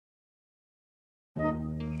Joe,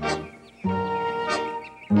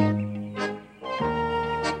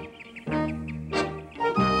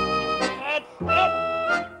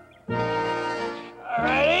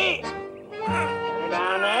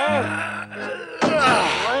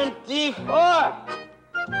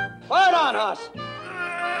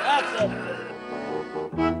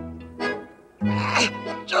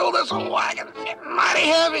 this old wagon is mighty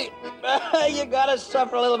heavy. You gotta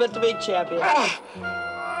suffer a little bit to be champion.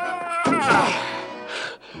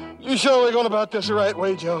 You sure we're going about this the right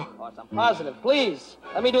way, Joe? Of course, I'm positive. Please,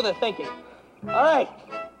 let me do the thinking. All right,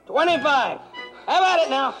 25. How about it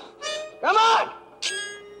now? Come on!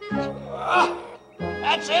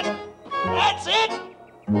 That's it. That's it.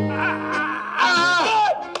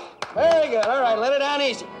 Very good. All right, let it down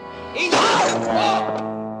easy. Easy.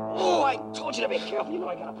 Oh, I told you to be careful. You know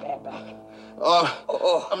I got a bad back.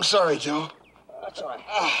 I'm sorry, Joe. That's all right.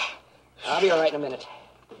 I'll be all right in a minute.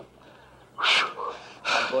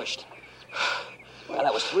 I'm bushed. Well,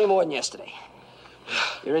 that was 3 more than yesterday.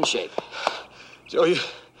 You're in shape. Joe, you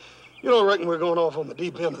don't reckon we're going off on the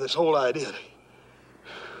deep end of this whole idea, do you?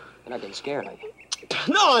 You're not getting scared, are you?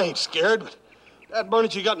 No, I ain't scared, but that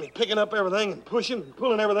Burnett, you got me picking up everything and pushing and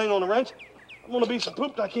pulling everything on the wrench. I'm gonna be so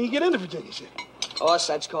pooped I can't get into Virginia City. Us,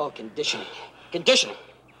 that's called conditioning. Conditioning.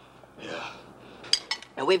 Yeah.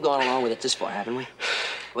 And we've gone along with it this far, haven't we?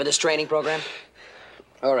 With this training program?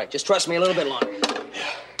 All right, just trust me a little bit longer. Yeah.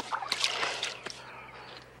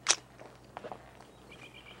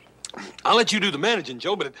 I'll let you do the managing,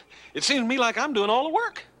 Joe, but it seems to me like I'm doing all the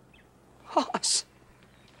work. Hoss,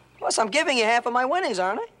 I'm giving you half of my winnings,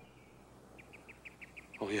 aren't I?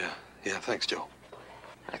 Oh, yeah. Yeah, thanks, Joe.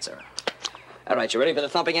 That's all right. All right, you ready for the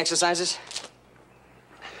thumping exercises?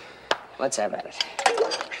 Let's have at it.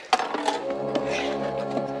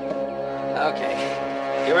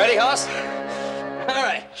 Okay. You ready, Hoss? All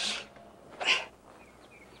right.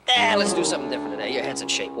 Let's do something different today. Your head's in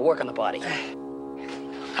shape. We'll work on the body.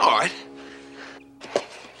 All right.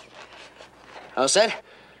 All set?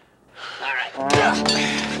 All right.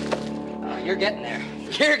 Oh, you're getting there.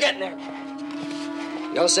 You're getting there.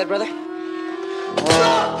 You all set, brother?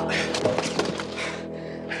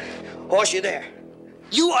 Hoss, you there.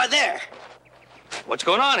 You are there. What's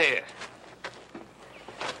going on here?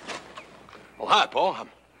 Oh, hi, Paul.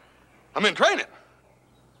 I'm in training.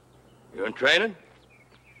 You're in training?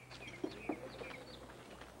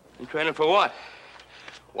 In training for what?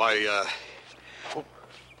 Why,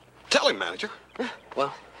 tell him, manager.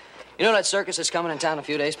 Well, you know that circus that's coming in town in a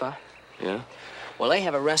few days, Pa? Yeah? Well, they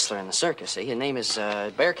have a wrestler in the circus, see? His name is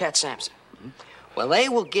Bearcat Samspon. Mm-hmm. Well, they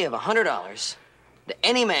will give $100 to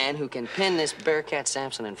any man who can pin this Bearcat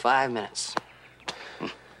Samspon in 5 minutes.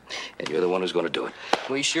 And you're the one who's going to do it.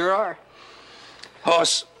 We sure are.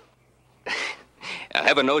 Hoss,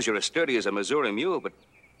 heaven knows you're as sturdy as a Missouri mule, but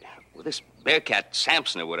well, this Bearcat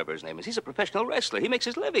Samspon or whatever his name is, he's a professional wrestler. He makes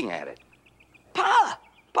his living at it. Pa,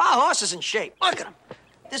 Hoss is in shape. Look at him.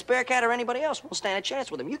 This Bearcat or anybody else won't stand a chance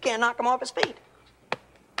with him. You can't knock him off his feet.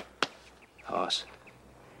 Hoss,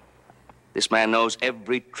 this man knows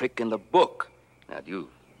every trick in the book. Now, do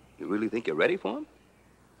you really think you're ready for him?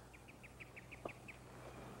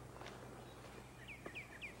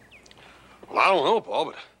 Well, I don't know, Paul,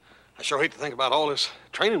 but I sure hate to think about all this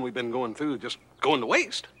training we've been going through just going to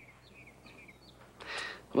waste.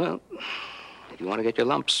 Well, if you want to get your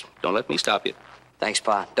lumps, don't let me stop you. Thanks,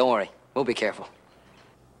 Pa. Don't worry. We'll be careful.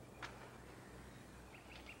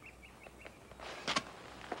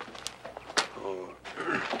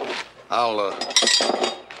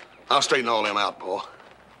 I'll straighten all them out, Paul.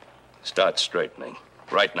 Start straightening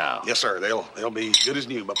right now. Yes, sir. They'll be good as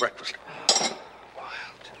new by breakfast.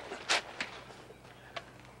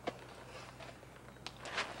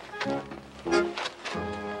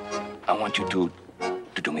 I want you to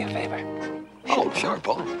do me a favor. Oh, sure,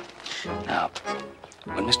 Paul. Now,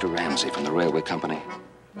 when Mr. Ramsey from the railway company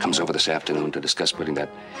comes over this afternoon to discuss putting that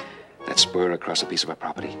spur across a piece of our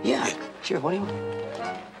property. Yeah, sure. What do you want?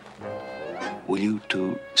 Will you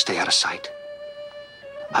two stay out of sight?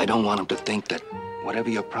 I don't want him to think that whatever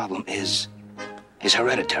your problem is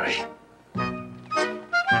hereditary.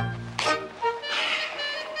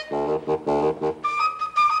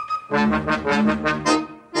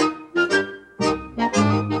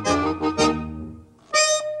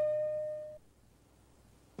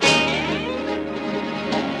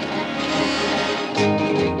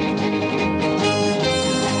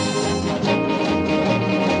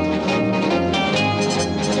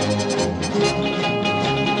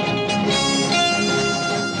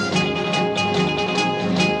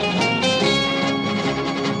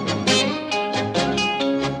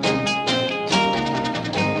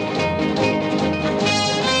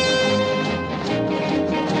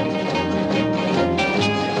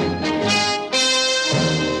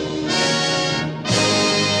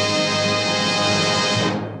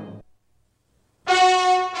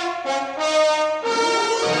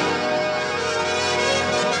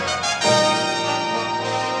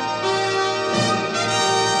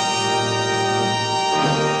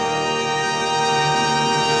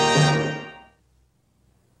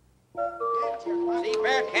 See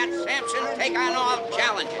Bearcat Samspon take on all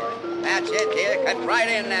challenges. That's it, dear. Cut right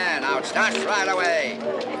in there. Now it starts right away.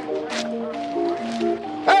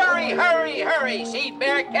 Hurry, hurry, hurry. See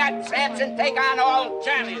Bearcat Samspon take on all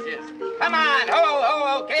challenges. Come on.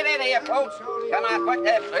 Ho, get in here, folks. Come on, put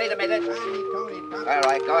that. Wait a minute. All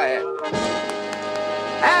right, go ahead.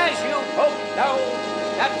 As you folks know,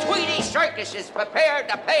 the Tweety Circus is prepared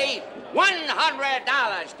to pay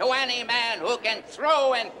 $100 to any man who can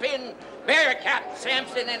throw and pin Bearcat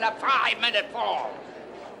Samspon in a 5-minute fall.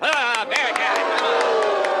 Bearcat, come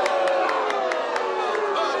on.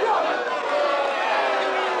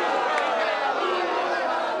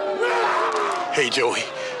 Hey, Joey,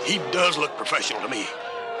 he does look professional to me.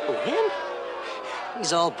 Who, him?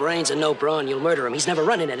 He's all brains and no brawn. You'll murder him. He's never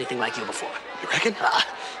run in anything like you before. You reckon?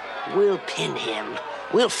 We'll pin him.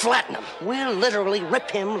 We'll flatten him. We'll literally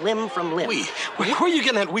rip him limb from limb. Where are you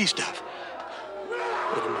getting that wee stuff?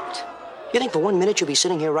 Wait a minute. You think for 1 minute you'd be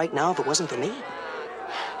sitting here right now if it wasn't for me?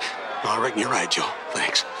 I reckon you're right, Joe.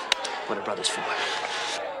 Thanks. What are brothers for?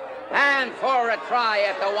 And for a try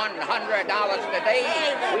at the $100 today,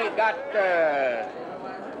 we've got,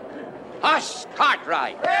 Huss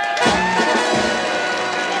Cartwright.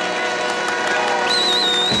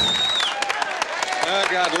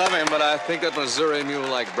 God love him, but I think that Missouri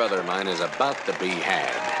mule-like brother of mine is about to be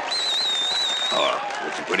had. Oh,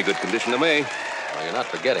 looks in pretty good condition to me. Well, you're not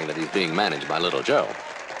forgetting that he's being managed by Little Joe.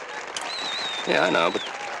 Yeah, I know, but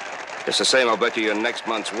it's the same I'll bet you your next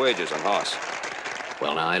month's wages on Hoss.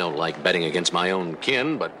 Well, now, I don't like betting against my own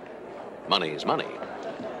kin, but money's money.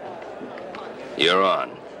 You're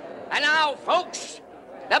on. And now, folks,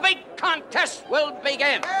 the big contest will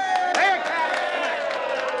begin.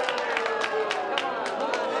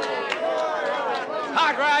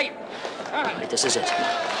 Cartwright. All right, this is it.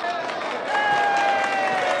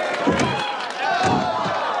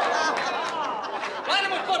 Line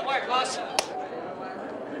him with footwork, boss.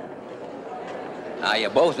 Now, you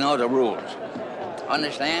both know the rules.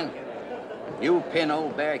 Understand? You pin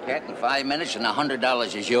old Bearcat in 5 minutes, and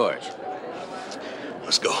 $100 is yours.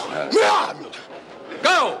 Let's go.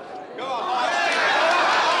 Go!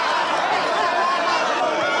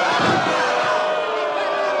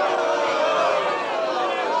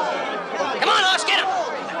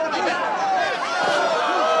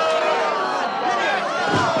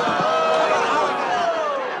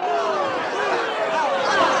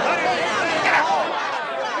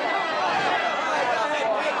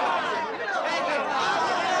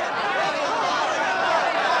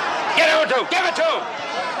 Give it to him!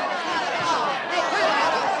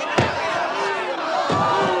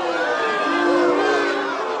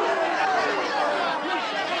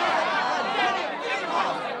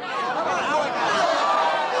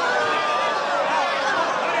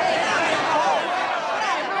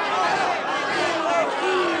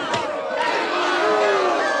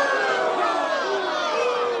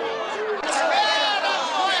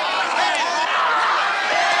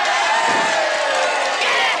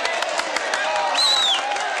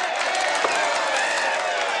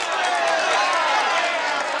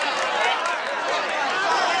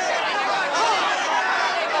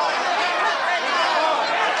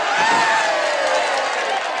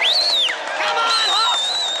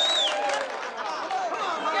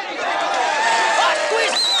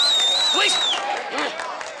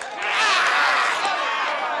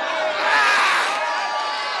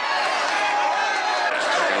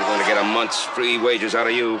 Free wages out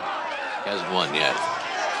of you. Hasn't won yet.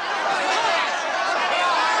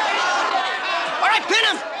 All right, pin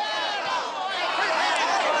him!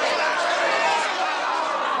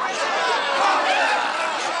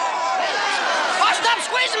 Oh, stop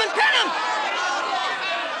squeezing him and pin him!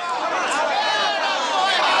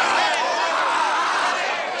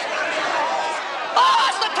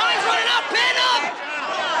 Oh, the time's running out! Pin him!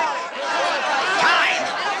 Time!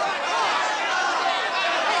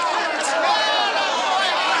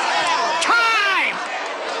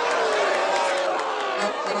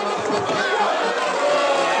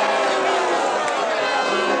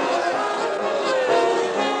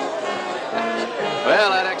 Well,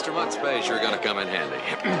 that extra month's pay sure gonna come in handy.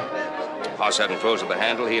 If Hoss hadn't frozen the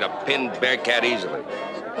handle, he'd have pinned Bearcat easily.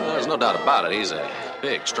 Well, there's no doubt about it. He's a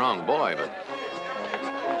big, strong boy, but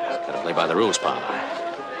gotta play by the rules, pal.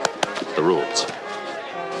 The rules.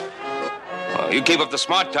 Well, you keep up the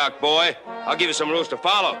smart talk, boy. I'll give you some rules to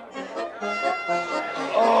follow.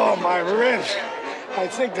 Oh, my ribs. I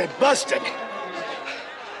think they busted.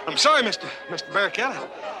 I'm sorry, Mr. Bearcat.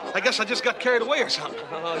 I guess I just got carried away or something.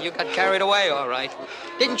 Oh, you got carried away, all right.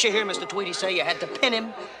 Didn't you hear Mr. Tweety say you had to pin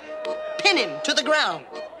him? Pin him to the ground.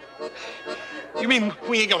 You mean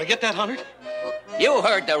we ain't gonna get that 100? You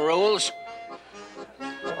heard the rules.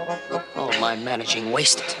 Oh, my managing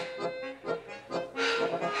wasted.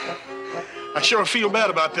 I sure feel bad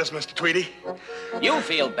about this, Mr. Tweedy. You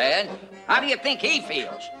feel bad. How do you think he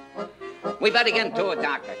feels? We better get him to a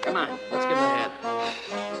doctor. Come on. Let's give him a hand.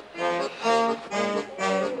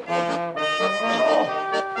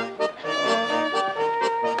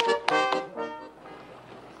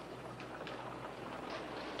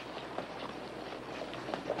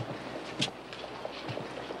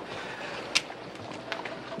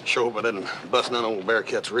 Sure, but didn't bust none of old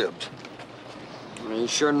Bearcat's ribs. Well, you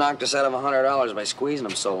sure knocked us out of $100 by squeezing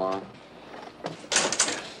him so long.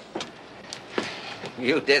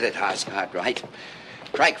 You did it, Hoss Cartwright.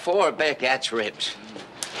 Crack 4 of Bearcat's ribs.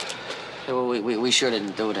 Yeah, well, we sure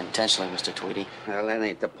didn't do it intentionally, Mr. Tweedy. Well, that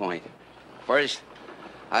ain't the point. First,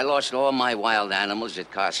 I lost all my wild animals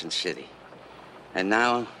at Carson City. And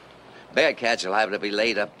now, Bearcats will have to be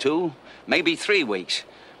laid up 2, maybe 3 weeks.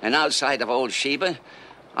 And outside of old Sheba,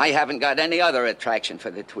 I haven't got any other attraction for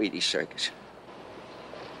the Tweedy circus.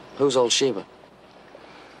 Who's old Sheba?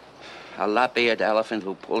 A lop-eared elephant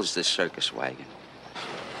who pulls the circus wagon.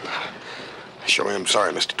 Sure am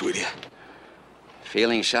sorry, Mr. Tweedy.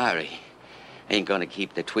 Feeling sorry ain't gonna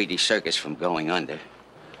keep the Tweedy circus from going under.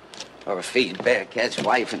 Or feed Bearcat's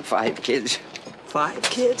wife and 5 kids. 5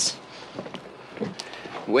 kids?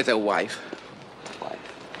 With a wife.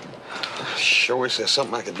 Sure wish there's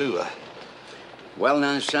something I could do. Well,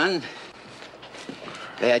 now, son,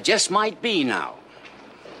 there just might be now.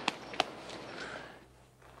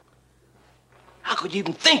 How could you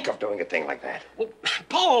even think of doing a thing like that? Well,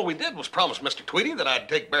 Paul, all we did was promise Mr. Tweedy that I'd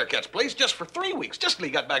take Bearcat's place just for 3 weeks, just till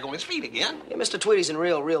he got back on his feet again. Yeah, Mr. Tweedy's in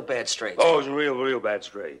real bad straits. Oh, it's real bad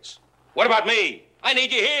straits. What about me? I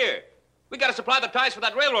need you here. We got to supply the ties for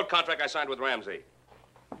that railroad contract I signed with Ramsey.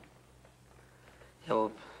 Yeah,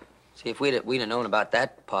 well, see, if we'd have known about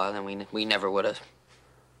that, Pa, then we never would have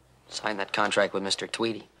signed that contract with Mr.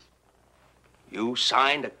 Tweedy. You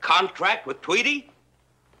signed a contract with Tweedy?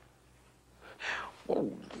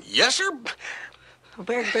 Oh, yes, sir. Well,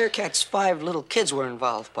 Bearcat's 5 little kids were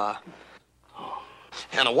involved, Pa.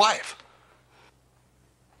 And a wife.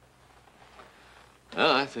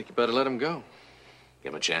 Well, I think you better let him go.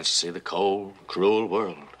 Give him a chance to see the cold, cruel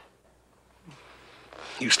world.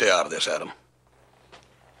 You stay out of this, Adam.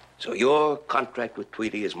 So your contract with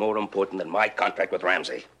Tweedy is more important than my contract with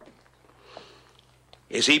Ramsey.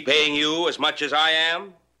 Is he paying you as much as I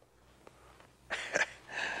am?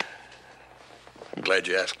 I'm glad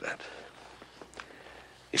you asked that.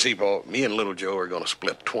 You see, Paul, me and Little Joe are going to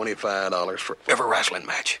split $25 for every wrestling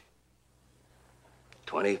match.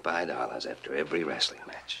 $25 after every wrestling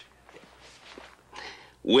match.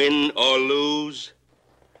 Win or lose?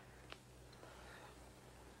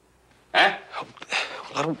 Huh? Well,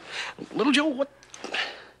 I don't... Little Joe, what...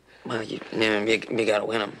 Well, you gotta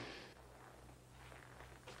win them.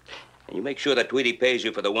 And you make sure that Tweedy pays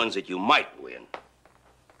you for the ones that you might win.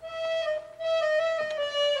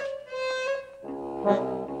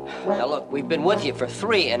 Now, look, we've been with you for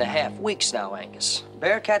 3.5 weeks now, Angus.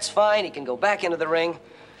 Bearcat's fine. He can go back into the ring.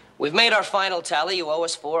 We've made our final tally. You owe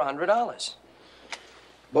us $400.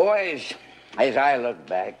 Boys, as I look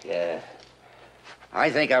back, I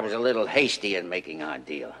think I was a little hasty in making our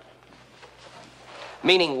deal.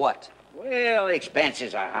 Meaning what? Well,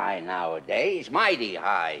 expenses are high nowadays, mighty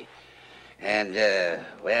high. And, the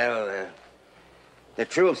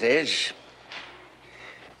truth is,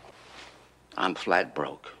 I'm flat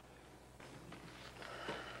broke.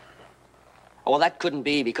 Oh, well, that couldn't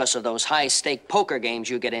be because of those high-stake poker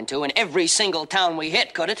games you get into in every single town we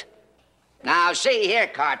hit, could it? Now, see here,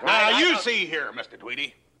 Cartwright. Now, you see here, Mr.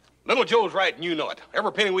 Tweedy. Little Joe's right, and you know it.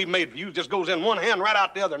 Every penny we've made for you just goes in one hand right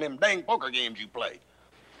out the other in them dang poker games you play.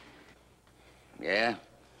 Yeah?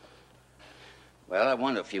 Well, I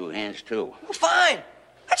won a few hands, too. Well, fine.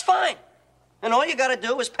 That's fine. And all you gotta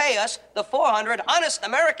do is pay us the 400 honest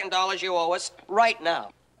American dollars you owe us right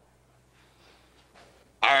now.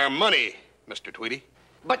 Our money, Mr. Tweedy.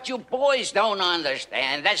 But you boys don't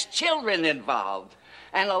understand. There's children involved.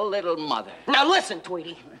 And a little mother. Now listen,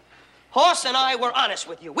 Tweedy. Hoss and I were honest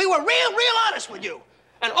with you. We were real honest with you.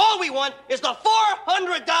 And all we want is the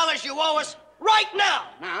 $400 you owe us right now.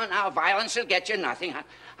 Now, violence will get you nothing.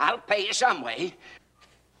 I'll pay you some way.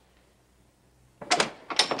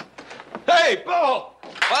 Hey, Paul!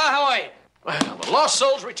 How are you? Well, the lost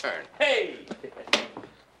souls return. Hey!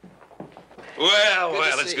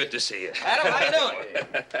 Well, it's good to see you. Adam, how you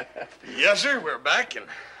doing? Yes, sir, we're back, and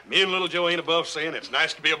me and Little Joe ain't above saying it's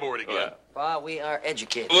nice to be aboard again. Pa, we are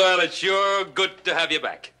educated. Well, it's sure good to have you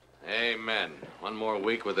back. Amen. One more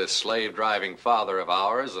week with this slave-driving father of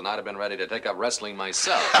ours, and I'd have been ready to take up wrestling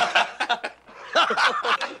myself.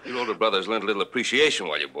 Your older brother's learned a little appreciation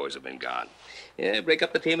while you boys have been gone. Yeah, break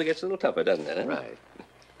up the team, it gets a little tougher, doesn't it? Huh? Right.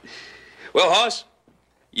 Well, Hoss,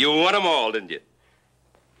 you won them all, didn't you?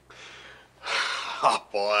 Oh,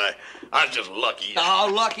 boy. I was just lucky.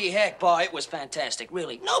 Oh, lucky heck, boy. It was fantastic,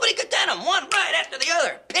 really. Nobody could dent them. One right after the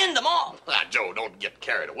other. Pinned them all. Ah, Joe, don't get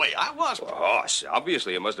carried away. I was. Well, Hoss,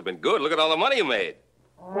 obviously it must have been good. Look at all the money you made.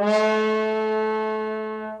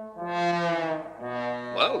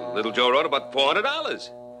 Well, little Joe wrote about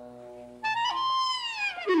 $400.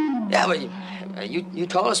 Yeah, but you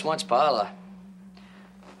told us once, pal,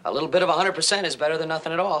 a little bit of 100% is better than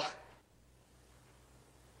nothing at all.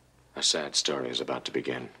 A sad story is about to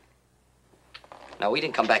begin. Now, we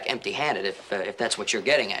didn't come back empty-handed, if that's what you're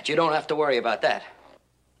getting at. You don't have to worry about that.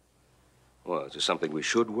 Well, is there something we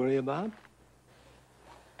should worry about?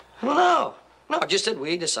 Well, no, just that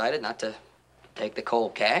we decided not to take the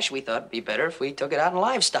cold cash. We thought it'd be better if we took it out in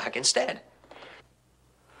livestock instead.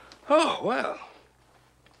 Oh, well.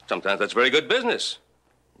 Sometimes that's very good business.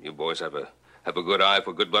 You boys have a good eye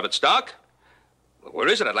for good-blooded stock. Well, where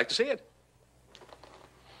is it? I'd like to see it.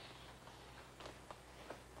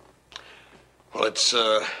 Well, it's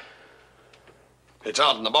out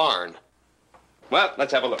in the barn. Well,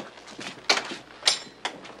 let's have a look.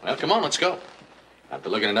 Well, come on, let's go. After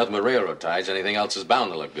looking at nothing but railroad ties, anything else is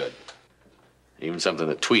bound to look good. Even something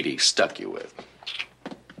that Tweety stuck you with.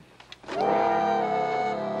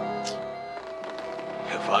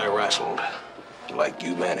 If I wrestled like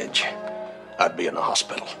you manage, I'd be in the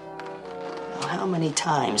hospital. Well, how many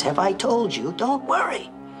times have I told you, don't worry?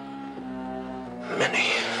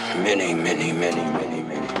 Many.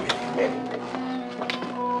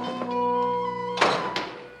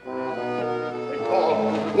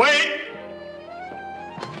 Paul, wait!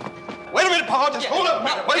 Wait a minute, Paul. Just hold up a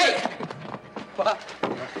minute.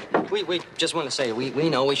 Wait. We just want to say, we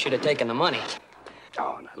know we should have taken the money.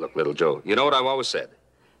 Oh, now, look, little Joe, you know what I've always said?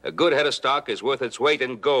 A good head of stock is worth its weight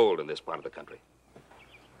in gold in this part of the country.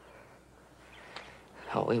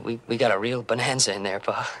 Oh, we got a real bonanza in there,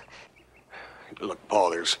 Pa. Look,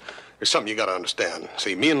 Paul, there's something you got to understand.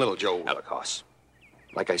 See, me and little Joe... Now, look, Hoss,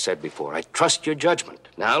 like I said before, I trust your judgment.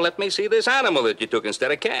 Now let me see this animal that you took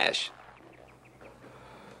instead of cash.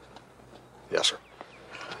 Yes, sir.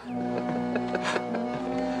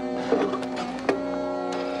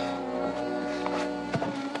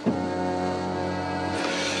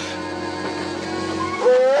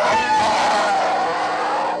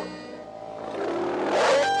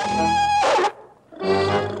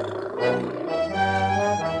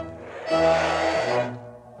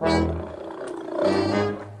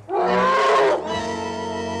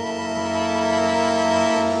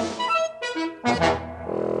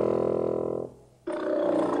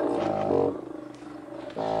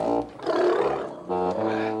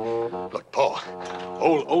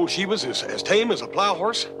 Old Sheba's as tame as a plow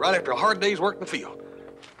horse right after a hard day's work in the field.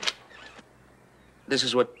 This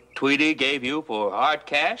is what Tweety gave you for hard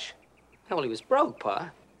cash? Well, he was broke, Pa.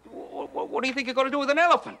 What do you think you're going to do with an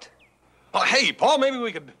elephant? Oh, hey, Paul, maybe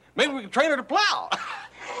we could train her to plow.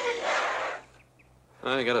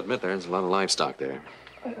 I gotta admit, there's a lot of livestock there.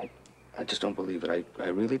 I just don't believe it. I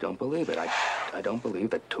really don't believe it. I don't believe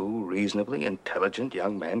that two reasonably intelligent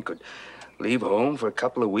young men could leave home for a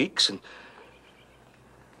couple of weeks and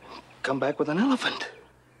come back with an elephant.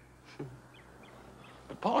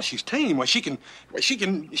 But Paul, she's tame. Well, she can. Hey, she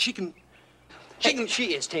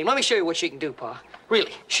is tame. Let me show you what she can do, Pa.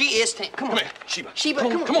 Really, she is tame. Come on. Come here, Sheba. Sheba,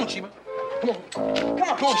 come on. Come on, Sheba. Come on.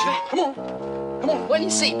 Come on, Sheba. Come on. Come on. What do you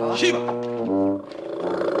see, Pa? Sheba.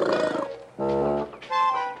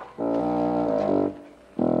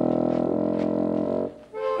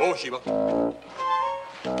 Oh, Sheba.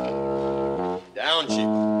 Down,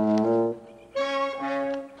 Sheba.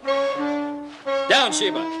 Down,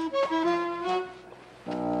 Sheba.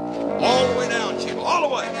 All the way down, Sheba. All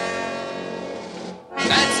the way.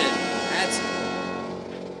 That's it. That's it.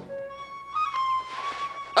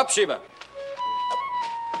 Up, Sheba.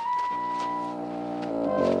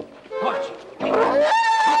 Come on, Sheba.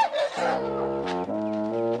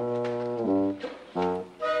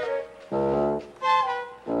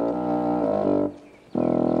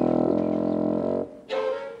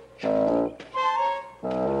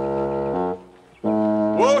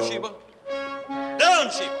 Whoa, Sheba. Down,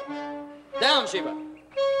 Sheba. Down, Sheba.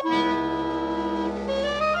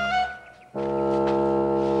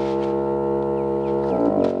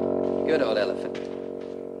 Good old elephant.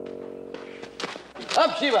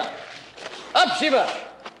 Up, Sheba. Up, Sheba.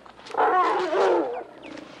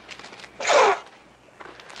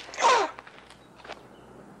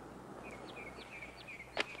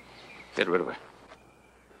 Get rid of her.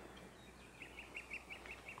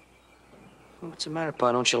 What's the matter,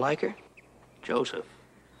 Pa? Don't you like her? Joseph,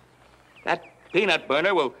 that peanut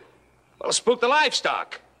burner will spook the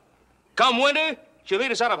livestock. Come winter, she'll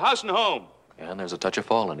lead us out of house and home. Yeah, and there's a touch of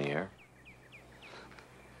fall in the air.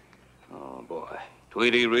 Oh, boy.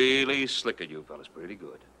 Tweety really slickered you fellas pretty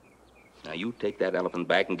good. Now, you take that elephant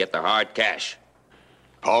back and get the hard cash.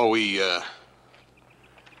 Pa, we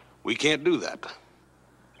can't do that.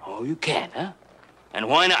 Oh, you can't, huh? And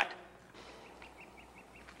why not?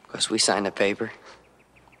 Because we signed a paper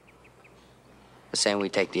saying we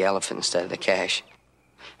take the elephant instead of the cash.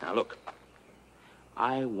 Now, look.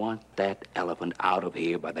 I want that elephant out of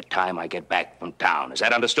here by the time I get back from town. Is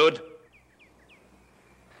that understood?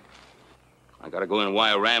 I gotta go in and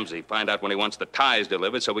wire Ramsey, find out when he wants the ties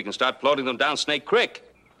delivered so we can start floating them down Snake Creek.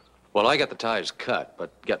 Well, I got the ties cut, but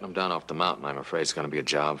getting them down off the mountain, I'm afraid, is going to be a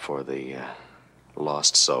job for the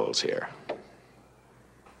lost souls here.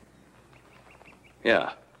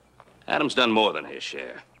 Yeah. Adam's done more than his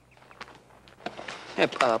share. Hey,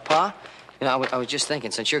 Pa, you know, I was just thinking,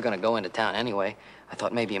 since you're going to go into town anyway, I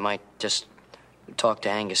thought maybe you might just talk to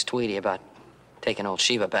Angus Tweedy about taking old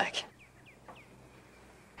Sheba back.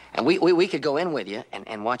 And we could go in with you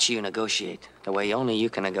and watch you negotiate the way only you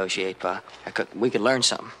can negotiate, Pa. We could learn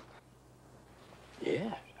something.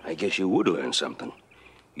 Yeah, I guess you would learn something.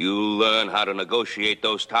 You'll learn how to negotiate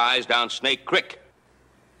those ties down Snake Creek.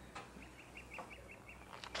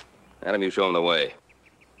 Adam, you show him the way.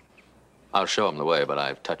 I'll show him the way, but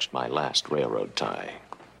I've touched my last railroad tie.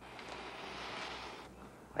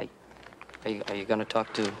 Are you going to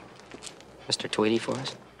talk to Mr. Tweedy for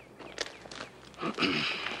us?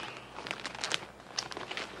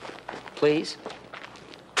 Please?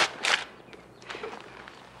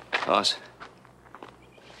 Boss,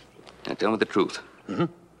 now tell me the truth. Mm-hmm.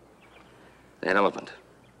 That elephant,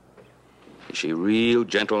 is she real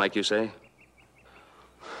gentle like you say?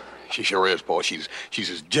 She sure is, Pa. She's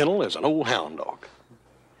as gentle as an old hound dog.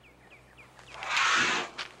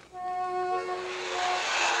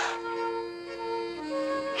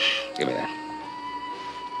 Give me that.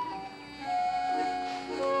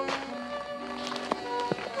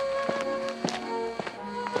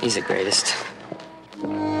 He's the greatest.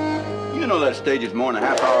 You know that stage is more than a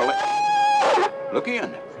half hour late. Look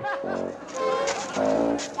in.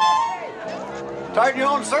 Starting your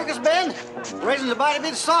own circus, Ben? Raising the body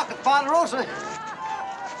bit sock at Ponderosa.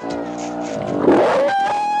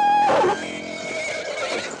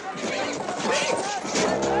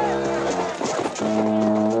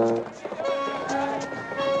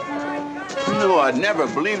 You know, I'd never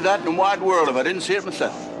believe that in the wide world if I didn't see it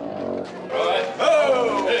myself. Right.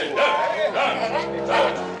 Oh! Hey,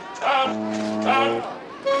 down.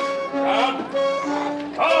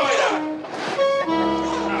 Oh, yeah.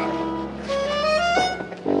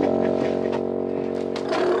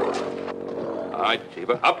 All right,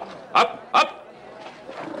 Sheba. Up, up, up.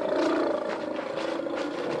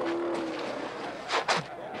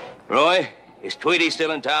 Roy, is Tweedy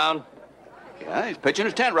still in town? Yeah, he's pitching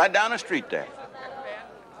his tent right down the street there.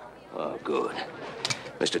 Oh, good.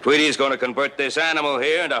 Mr. Tweedy is going to convert this animal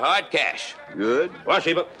here into hard cash. Good. Come on,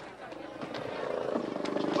 Sheba.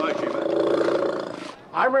 Bye, Sheba.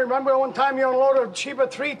 I remember one time you unloaded Sheba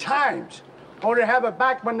 3 times. Only to have it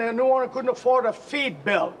back when the new owner couldn't afford a feed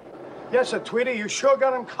bill. Yes, sir, Tweedy, you sure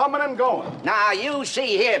got him coming and going. Now, you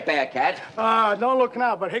see here, Bearcat. Don't look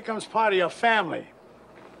now, but here comes part of your family.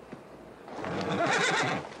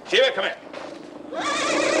 Sheba, come here.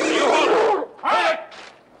 You hold it. Hold it.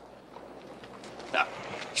 Now,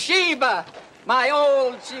 Sheba, my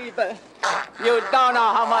old Sheba. You don't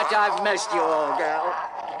know how much I've missed you, old girl.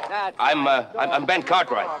 I'm Ben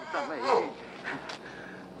Cartwright.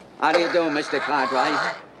 How do you do, Mr.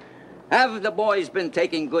 Cartwright? Have the boys been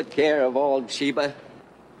taking good care of old Sheba?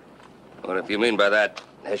 Well, if you mean by that,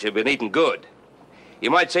 has she been eating good?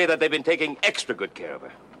 You might say that they've been taking extra good care of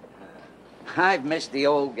her. I've missed the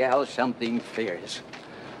old gal something fierce.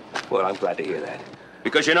 Well, I'm glad to hear that.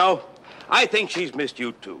 Because, you know, I think she's missed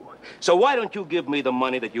you, too. So why don't you give me the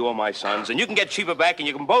money that you owe my sons, and you can get Sheba back, and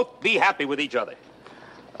you can both be happy with each other.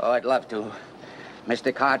 Oh, I'd love to,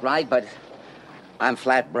 Mr. Cartwright, but I'm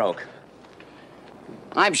flat broke.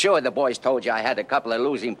 I'm sure the boys told you I had a couple of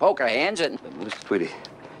losing poker hands, and... Mr. Tweedy,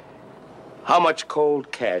 how much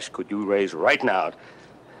cold cash could you raise right now to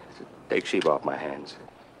take Sheba off my hands?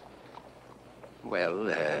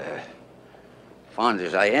 Well, fond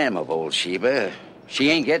as I am of old Sheba, she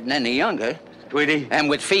ain't getting any younger. Tweedy? And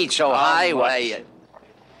with feet so high, why...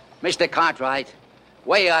 Mr. Cartwright,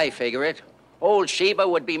 way I figure it, old Sheba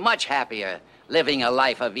would be much happier living a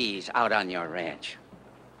life of ease out on your ranch.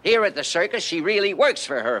 Here at the circus, she really works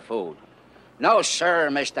for her food. No, sir,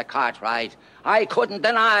 Mr. Cartwright. I couldn't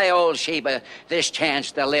deny old Sheba this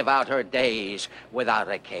chance to live out her days without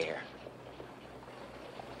a care.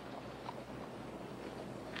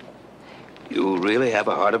 You really have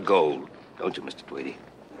a heart of gold, don't you, Mr. Tweedy?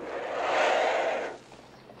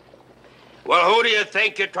 Well, who do you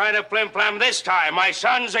think you're trying to flim-flam this time? My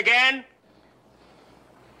sons again?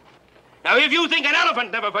 Now, if you think an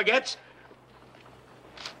elephant never forgets...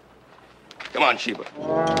 Come on, Sheba.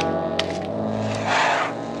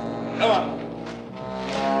 Come on.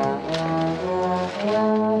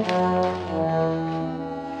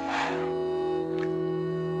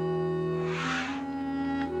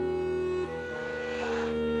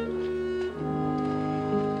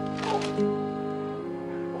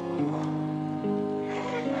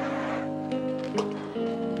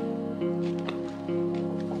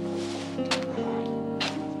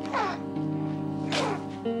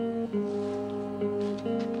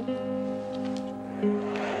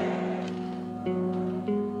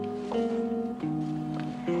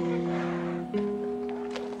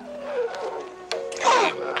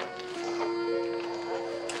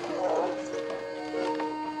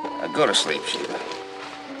 Go to sleep, Sheba.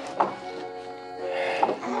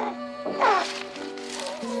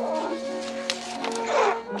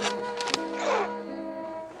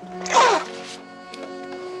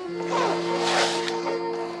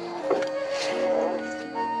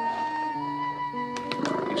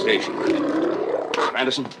 You stay, Sheba. Mr.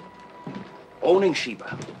 Anderson, owning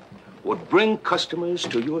Sheba would bring customers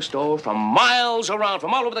to your store from miles around,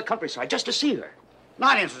 from all over the countryside, just to see her.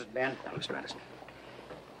 Not interested, Ben. Now, Mr. Anderson.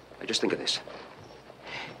 Now, just think of this.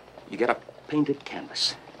 You get a painted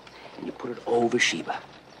canvas, and you put it over Sheba.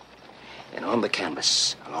 And on the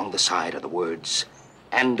canvas, along the side, are the words,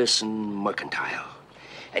 Anderson Mercantile.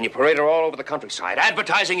 And you parade her all over the countryside,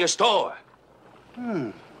 advertising your store.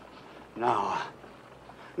 No, not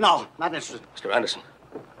interested. Mr. Anderson,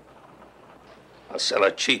 I'll sell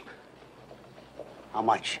her cheap. How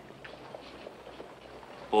much?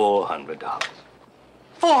 $400.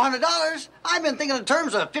 $400? I've been thinking in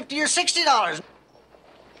terms of $50 or $60.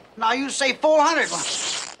 Now you say 400.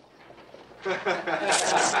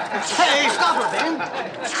 Hey, stop her, Ben.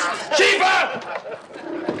 Sheba!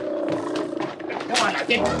 Come on, now,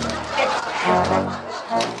 get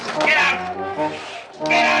out!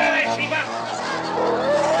 Get out of there, Sheba!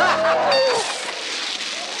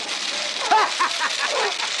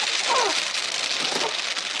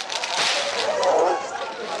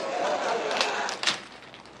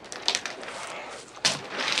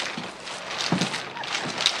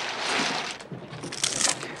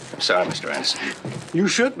 Sorry, Mr. Anderson. You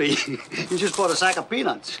should be. You just bought a sack of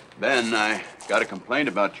peanuts. Ben, I got a complaint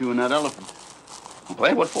about you and that elephant.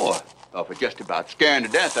 Complaint? What for? Oh, for just about scaring to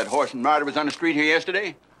death that horse and rider was on the street here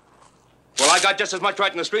yesterday. Well, I got just as much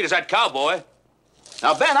right in the street as that cowboy.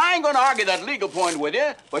 Now, Ben, I ain't going to argue that legal point with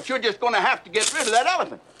you, but you're just going to have to get rid of that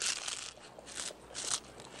elephant.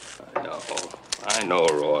 I know,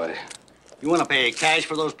 Roy. You want to pay cash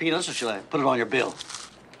for those peanuts, or should I put it on your bill?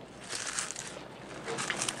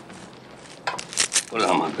 Put it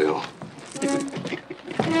on my bill. All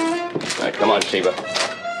right, come on, Sheba.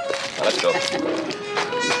 Now, let's go.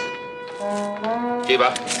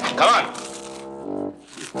 Sheba, come on.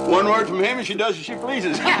 One word from him and she does as she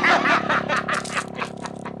pleases.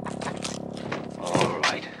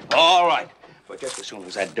 All right. But just as soon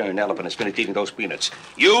as that darn elephant is finished eating those peanuts,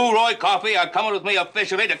 you, Roy Coffey, are coming with me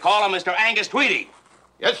officially to call on Mr. Angus Tweedy.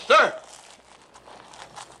 Yes, sir.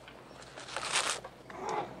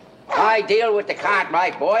 My deal with the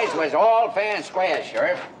Cartwright boys was all fair and square,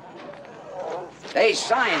 Sheriff. They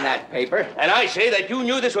signed that paper. And I say that you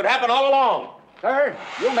knew this would happen all along. Sir,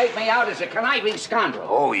 you make me out as a conniving scoundrel.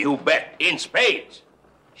 Oh, you bet. In spades.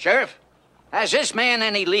 Sheriff, has this man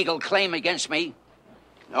any legal claim against me?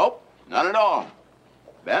 Nope, not at all.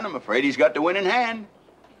 Ben, I'm afraid he's got the winning hand.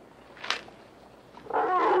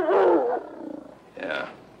 Yeah.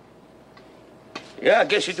 Yeah, I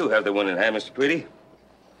guess you do have the winning hand, Mr. Tweedy.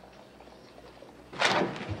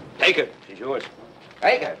 Take her. She's yours.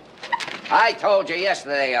 Take her. I told you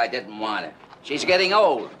yesterday I didn't want her. She's getting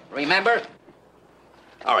old, remember?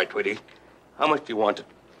 All right, Tweedy. How much do you want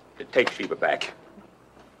to take Sheba back?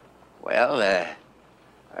 Well,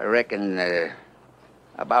 I reckon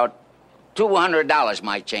about $200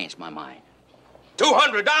 might change my mind.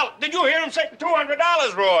 $200? Did you hear him say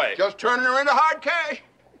 $200, Roy? Just turning her into hard cash.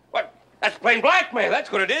 What? That's plain blackmail.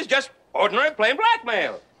 That's what it is. Just ordinary plain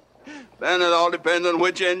blackmail. Ben, it all depends on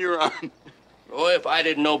which end you're on. Roy, if I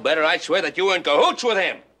didn't know better, I'd swear that you were in cahoots with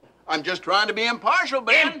him. I'm just trying to be impartial,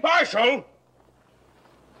 Ben. Impartial?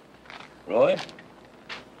 Roy,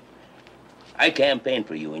 I campaigned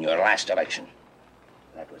for you in your last election.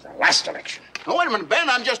 That was the last election. Now, wait a minute, Ben.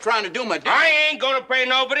 I'm just trying to do my duty. I ain't gonna pay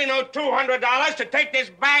nobody no $200 to take this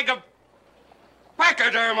bag of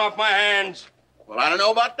pachyderm off my hands. Well, I don't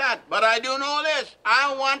know about that, but I do know this.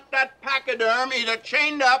 I want that pachyderm either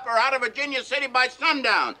chained up or out of Virginia City by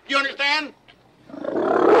sundown. Do you understand?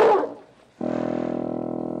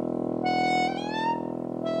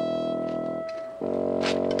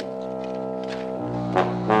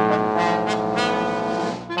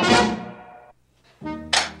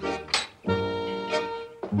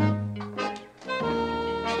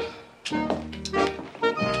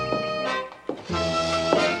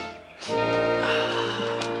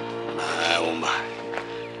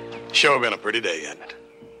 Sure been a pretty day, hasn't it?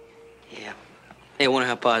 Yeah. Hey, I wonder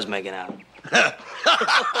how Pa's making out.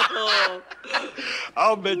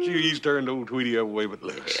 I'll bet you he's turned old Tweety every way but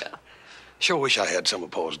loose. Yeah. Sure wish I had some of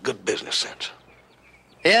Pa's good business sense.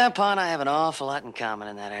 Yeah, Pa and I have an awful lot in common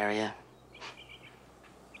in that area.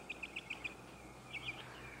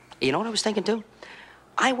 You know what I was thinking, too?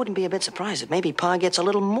 I wouldn't be a bit surprised if maybe Pa gets a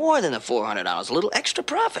little more than the $400, a little extra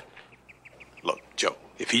profit. Look, Joe,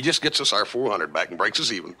 if he just gets us our $400 back and breaks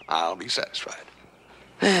us even, I'll be satisfied.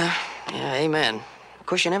 Yeah, amen. Of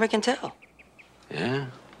course, you never can tell. Yeah,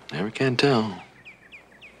 never can tell.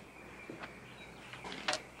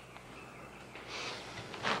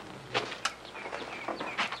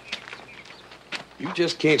 You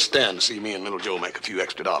just can't stand to see me and little Joe make a few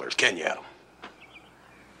extra dollars, can you, Adam?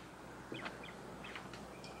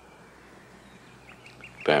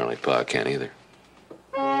 Apparently, Pa can't either.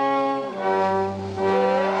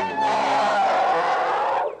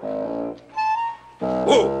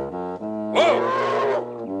 Whoa!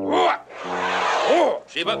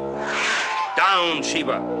 Sheba. Down,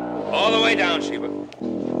 Sheba. All the way down, Sheba.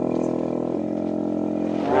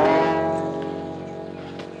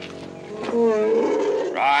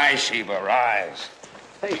 Rise, Sheba, rise.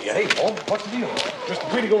 Hey, Paul, what's the deal?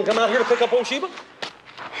 Mr. Tweety gonna come out here to pick up old Sheba?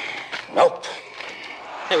 Nope.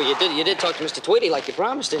 Hey, well, you did talk to Mr. Tweety like you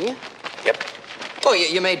promised, didn't you? Yep. Oh,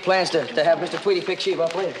 you made plans to have Mr. Tweety pick Sheba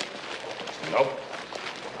up later. Nope.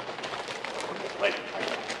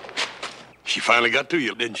 She finally got to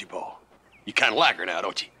you, didn't she, Paul? You kind of like her now,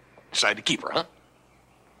 don't you? Decided to keep her, huh?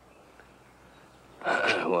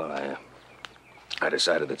 Well, I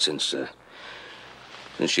decided that since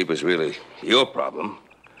Sheba's really your problem,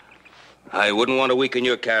 I wouldn't want to weaken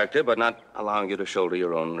your character, but not allowing you to shoulder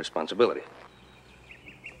your own responsibility.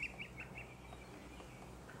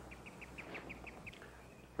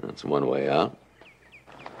 That's one way out.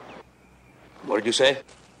 What did you say?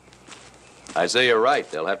 I say you're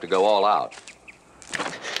right. They'll have to go all out.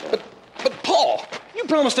 But Paul, you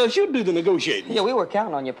promised us you'd do the negotiating. Yeah, we were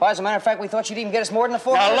counting on you, Pa. As a matter of fact, we thought you'd even get us more than the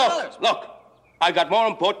 $400. Now, look. I got more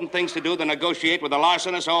important things to do than negotiate with a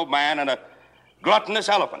larcenous old man and a gluttonous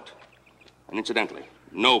elephant. And incidentally,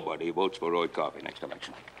 nobody votes for Roy Coffey next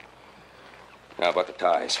election. Now, about the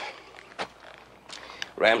ties.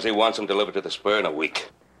 Ramsey wants them delivered to the spur in a week.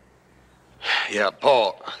 Yeah,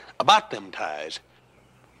 Paul, about them ties.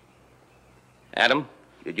 Adam,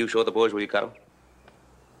 did you show the boys where you cut them?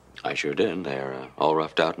 I sure did. They're all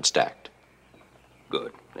roughed out and stacked.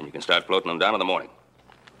 Good. Then you can start floating them down in the morning.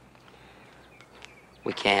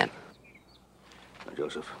 We can't. Now,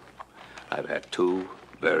 Joseph, I've had 2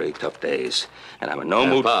 very tough days, and I'm in no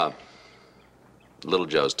mood. Pa, little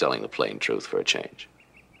Joe's telling the plain truth for a change.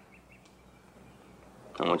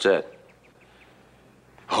 And what's that?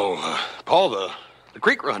 Oh, Paul, the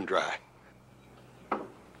creek run dry.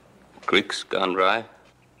 Creek's gone dry?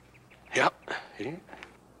 Yep. Yeah.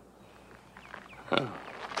 Oh.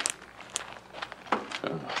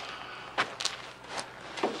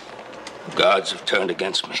 Gods have turned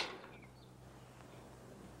against me.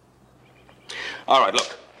 All right,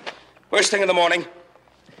 look. First thing in the morning,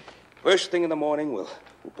 we'll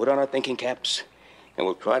put on our thinking caps, and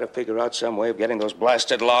we'll try to figure out some way of getting those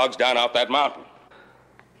blasted logs down off that mountain.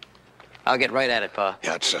 I'll get right at it, Pa.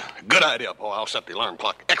 Yeah, it's a good idea, Paul. I'll set the alarm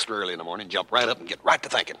clock extra early in the morning, jump right up and get right to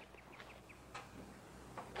thinking.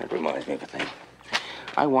 That reminds me of a thing.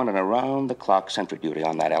 I want an around-the-clock sentry duty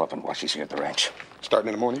on that elephant while she's here at the ranch. Starting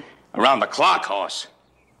in the morning? Around the clock, horse.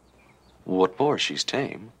 What for? She's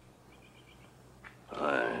tame.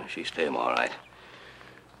 She's tame, all right.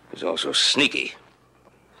 She's also sneaky.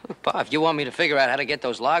 Look, Pa, if you want me to figure out how to get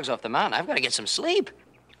those logs off the mountain, I've got to get some sleep.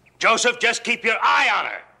 Joseph, just keep your eye on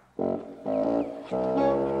her.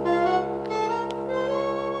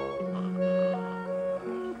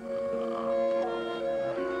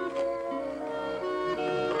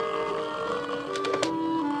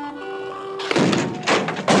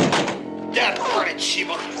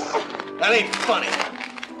 Sheba. That ain't funny.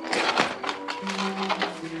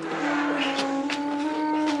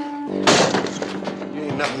 You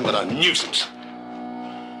ain't nothing but a nuisance.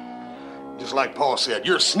 Just like Paul said,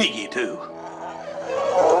 you're sneaky, too.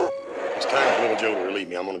 It's time for little Joe to relieve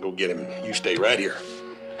me. I'm gonna go get him. You stay right here.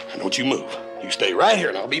 And don't you move. You stay right here,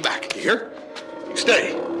 and I'll be back. You hear? You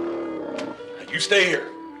stay. You stay here.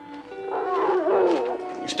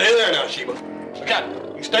 You stay there now, Sheba. Look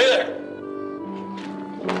out. You stay there.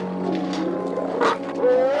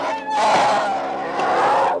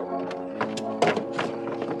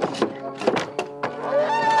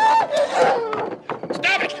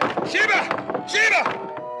 Stop it! Sheba! Sheba!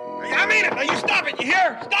 I mean it! Now you stop it, you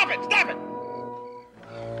hear? Stop it! Stop it!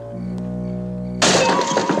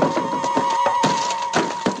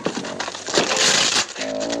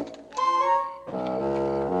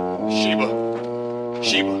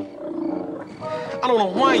 Sheba. I don't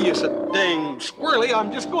know why you're so dang squirrely.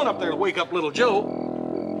 I'm just going up there to wake up little Joe.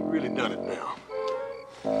 You really done it now.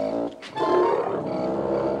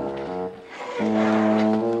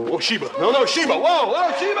 Oh, Sheba. No, Sheba.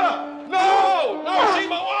 Whoa, Sheba. No,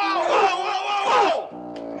 Sheba. Whoa.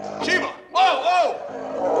 Sheba. Whoa.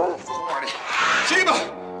 Sheba.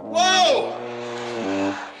 Whoa.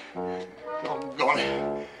 Doggone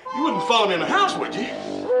it. You wouldn't follow me in the house, would you? I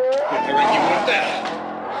reckon you want that.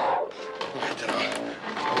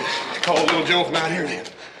 Call little Joe from out here then.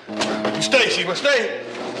 You stay, Sheba, stay.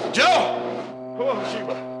 Joe! Oh,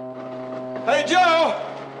 Sheba. Hey, Joe!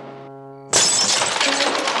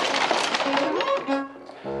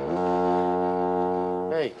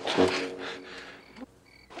 Hey.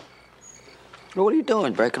 What are you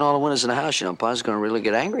doing? Breaking all the windows in the house. You know, Pa's gonna really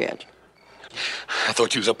get angry at you. I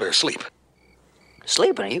thought you was up there asleep.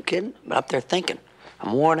 Sleeping? Are you kidding? I'm up there thinking.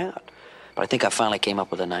 I'm worn out. But I think I finally came up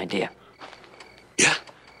with an idea. Yeah?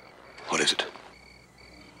 What is it?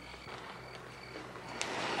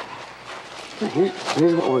 Now,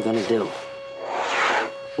 here's what we're gonna do.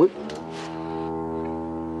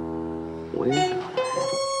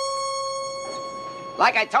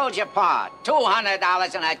 Like I told you, Pa,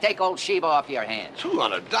 $200 and I take old Sheba off your hands.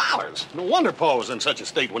 $200? No wonder Paul was in such a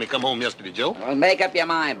state when he come home yesterday, Joe. Well, make up your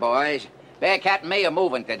mind, boys. Bearcat and me are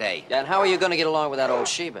moving today. Yeah, and how are you gonna get along with that old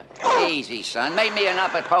Sheba? Easy, son. Made me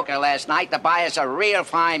enough at poker last night to buy us a real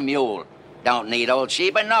fine mule. Don't need old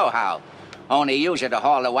Sheba nohow. Only use her to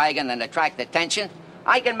haul the wagon and attract attention.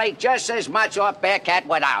 I can make just as much off Bearcat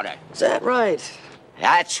without her. Is that right?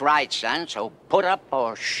 That's right, son. So put up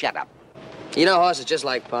or shut up. You know, Hoss, it's just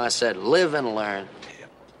like Pa said, live and learn.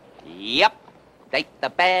 Yep. Take the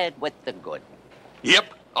bad with the good. Yep.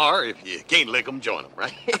 Or if you can't lick them, join them,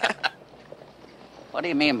 right? What do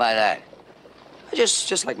you mean by that?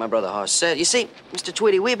 Just like my brother Hoss said. You see, Mr.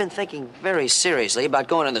 Tweedy, we've been thinking very seriously about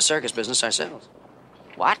going in the circus business ourselves.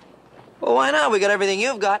 What? Well, why not? We got everything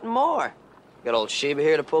you've got and more. Got old Sheba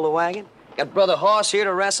here to pull the wagon. Got brother Hoss here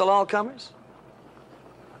to wrestle all comers.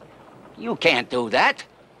 You can't do that.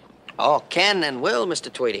 Oh, can and will,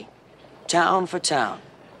 Mr. Tweedy. Town for town.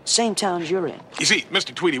 Same towns you're in. You see,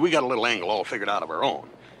 Mr. Tweedy, we got a little angle all figured out of our own.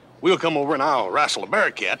 We'll come over and I'll wrestle a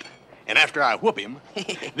Bearcat, and after I whoop him,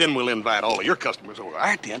 then we'll invite all of your customers over to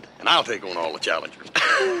our tent, and I'll take on all the challengers.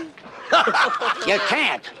 You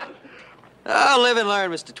can't. Oh, live and learn,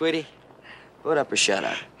 Mr. Tweedy. Put up or shut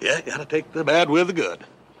up. Yeah, gotta take the bad with the good.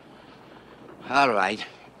 All right.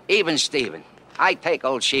 Even Steven. I take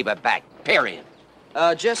old Sheba back, period.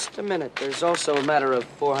 Just a minute. There's also a matter of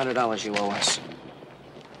 $400 you owe us.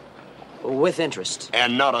 With interest.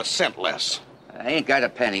 And not a cent less. I ain't got a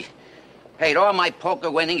penny. Paid all my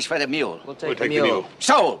poker winnings for the mule. We'll take the mule.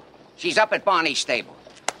 Sold. She's up at Barney's stable.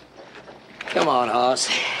 Come on, Hoss.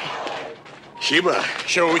 Sheba,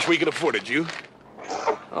 sure wish we could afford it, you.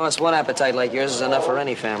 Oh, it's one appetite like yours is enough for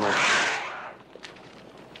any family.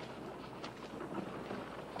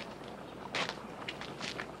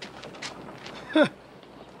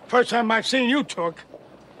 First time I've seen you took.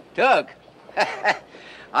 Took?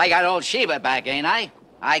 I got old Sheba back, ain't I?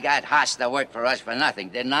 I got Haas to work for us for nothing,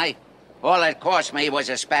 didn't I? All it cost me was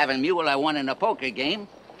a spavin mule I won in a poker game.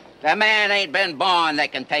 The man ain't been born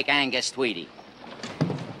that can take Angus Tweedy.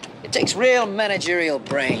 It takes real managerial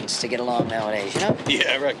brains to get along nowadays, you know?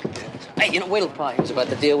 Yeah, I reckon. Hey, you know, wait till Pa hears about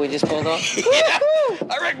the deal we just pulled off. Yeah,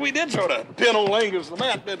 I reckon we did sort of pin old Angus to the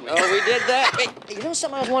mat, didn't we? Oh, we did that? Hey, you know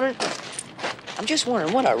something I was wondering? I'm just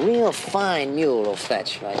wondering what a real fine mule will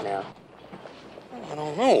fetch right now. I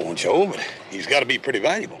don't know, Joe, but he's got to be pretty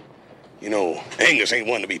valuable. You know, Angus ain't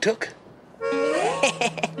one to be took.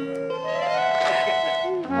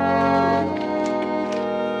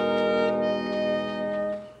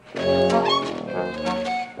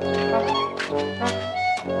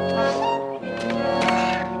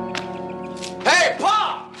 Hey,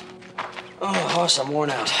 Pa! Oh, horse, I'm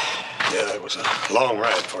worn out. Yeah, it was a long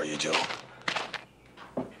ride for you, Joe.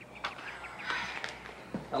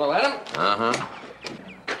 Hello, Adam. Uh-huh.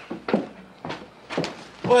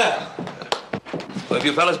 Well, where have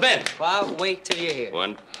you fellas been? Well, wait till you hear.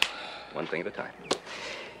 One thing at a time.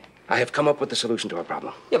 I have come up with the solution to our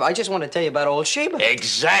problem. Yeah, but I just want to tell you about old Sheba.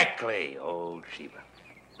 Exactly, old Sheba.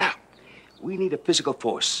 Now, we need a physical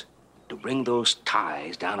force to bring those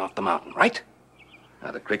ties down off the mountain, right?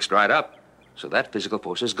 Now, the creek's dried up, so that physical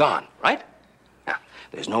force is gone, right? Now,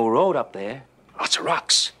 there's no road up there, lots of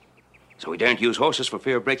rocks. So we daren't use horses for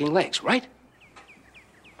fear of breaking legs, right?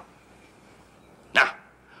 Now,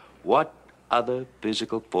 what other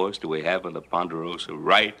physical force do we have in the Ponderosa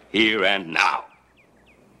right here and now?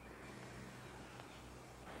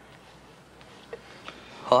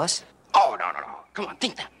 Horse? Oh, no. Come on,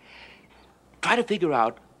 think now. Try to figure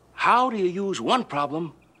out how do you use one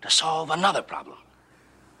problem to solve another problem.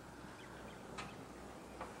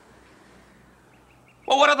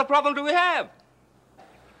 Well, what other problem do we have?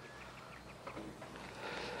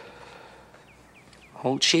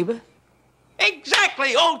 Old Sheba?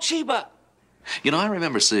 Exactly, old Sheba. You know, I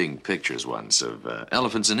remember seeing pictures once of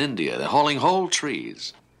elephants in India. They're hauling whole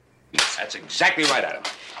trees. That's exactly right, Adam.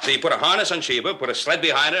 So you put a harness on Sheba, put a sled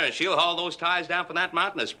behind her, and she'll haul those ties down from that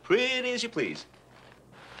mountain as pretty as you please.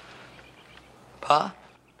 Pa?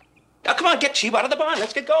 Now, come on, get Sheba out of the barn.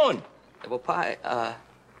 Let's get going. Well, Pa,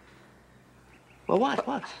 Well,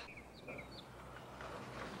 what?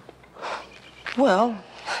 Well,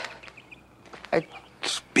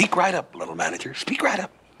 Speak right up, little manager. Speak right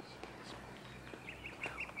up.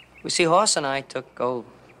 we see Horse and I took old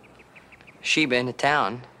Sheba into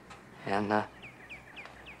town and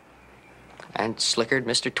slickered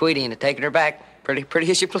Mr. Tweedy into taking her back pretty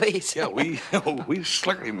as you please. Yeah, we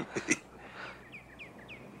slickered him.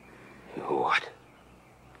 What?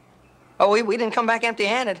 Oh, we didn't come back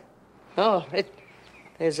empty-handed. Oh,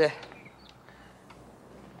 there's a...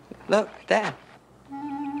 Look, Dad.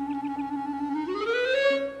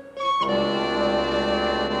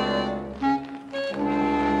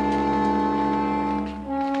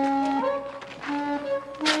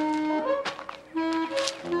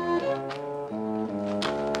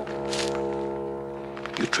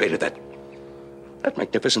 You traded that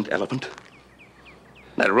magnificent elephant,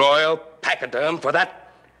 that royal pachyderm for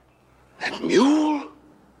that mule?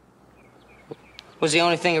 Was the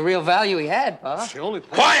only thing of real value he had, Pa. It's the only...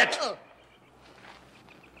 Quiet!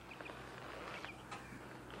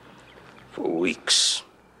 For weeks,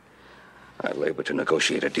 I labored to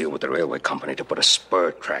negotiate a deal with the railway company to put a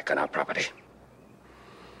spur track on our property.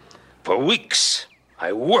 For weeks,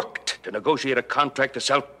 I worked to negotiate a contract to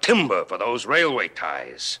sell timber for those railway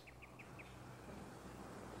ties.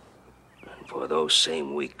 And for those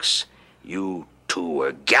same weeks, you two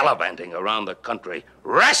were gallivanting around the country,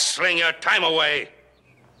 wrestling your time away.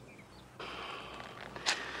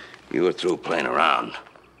 You were through playing around.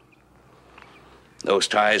 Those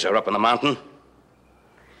ties are up on the mountain.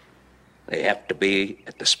 They have to be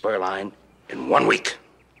at the spur line in 1 week.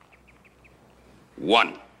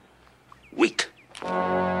 1 week.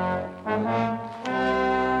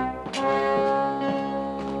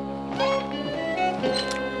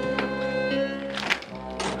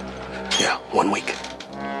 Yeah, 1 week.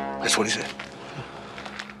 That's what he said.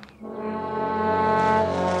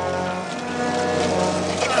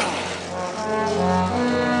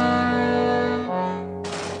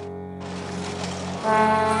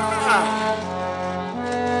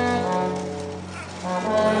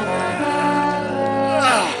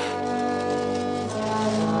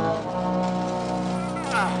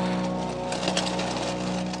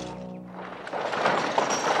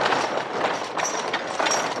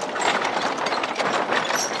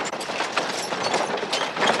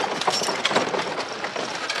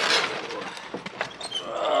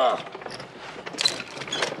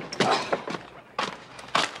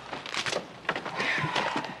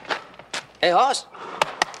 Hey, Horse.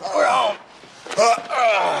 Well,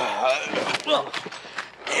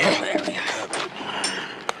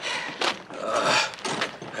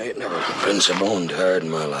 I ain't never been so moan tired in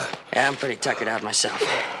my life. Yeah, I'm pretty tuckered out myself.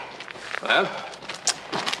 Well,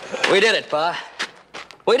 We did it, Pa.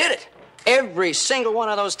 We did it. Every single one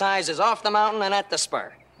of those ties is off the mountain and at the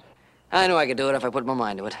spur. I knew I could do it if I put my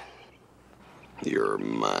mind to it. Your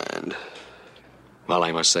mind. Well,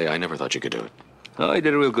 I must say, I never thought you could do it. oh, you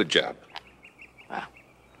did a real good job.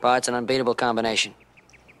 Pa, it's an unbeatable combination.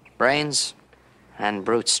 Brains and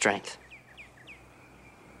brute strength.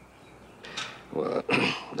 Well,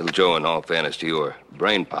 little Joe, in all fairness to your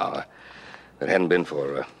brain power, If it hadn't been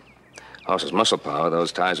for horse's muscle power,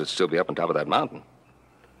 those ties would still be up on top of that mountain.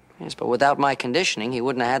 Yes, but without my conditioning, he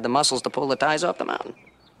wouldn't have had the muscles to pull the ties off the mountain.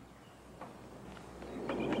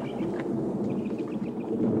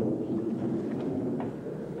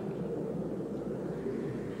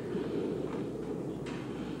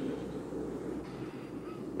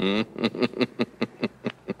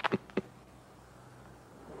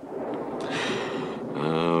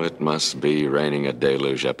 Oh, it must be raining a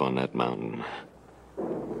deluge up on that mountain.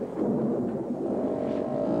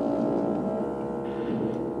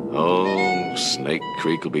 Oh, Snake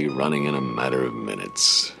Creek will be running in a matter of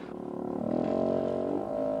minutes.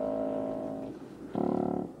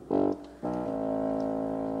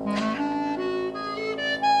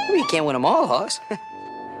 You can't win them all, Hoss.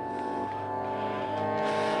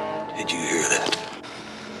 Did you hear that?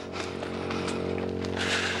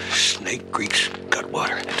 Snake Creek's got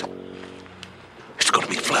water in it. It's gonna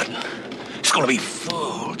be flooding. It's gonna be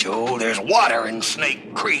full, Joe. There's water in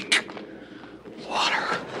Snake Creek.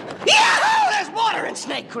 Water. Yahoo! There's water in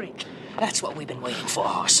Snake Creek. That's what we've been waiting for,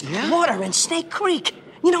 Hoss. Yeah? Water in Snake Creek.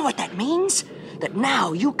 You know what that means? That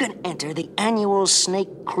now you can enter the annual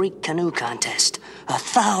Snake Creek Canoe Contest.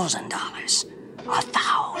 $1,000.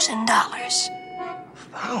 $1,000.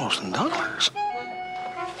 $1,000?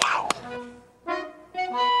 Wow.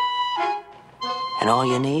 And all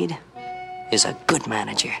you need is a good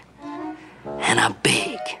manager and a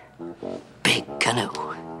big, big canoe.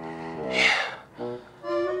 Yeah.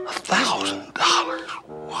 $1,000.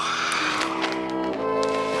 Wow.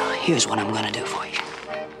 Now, here's what I'm gonna do for you.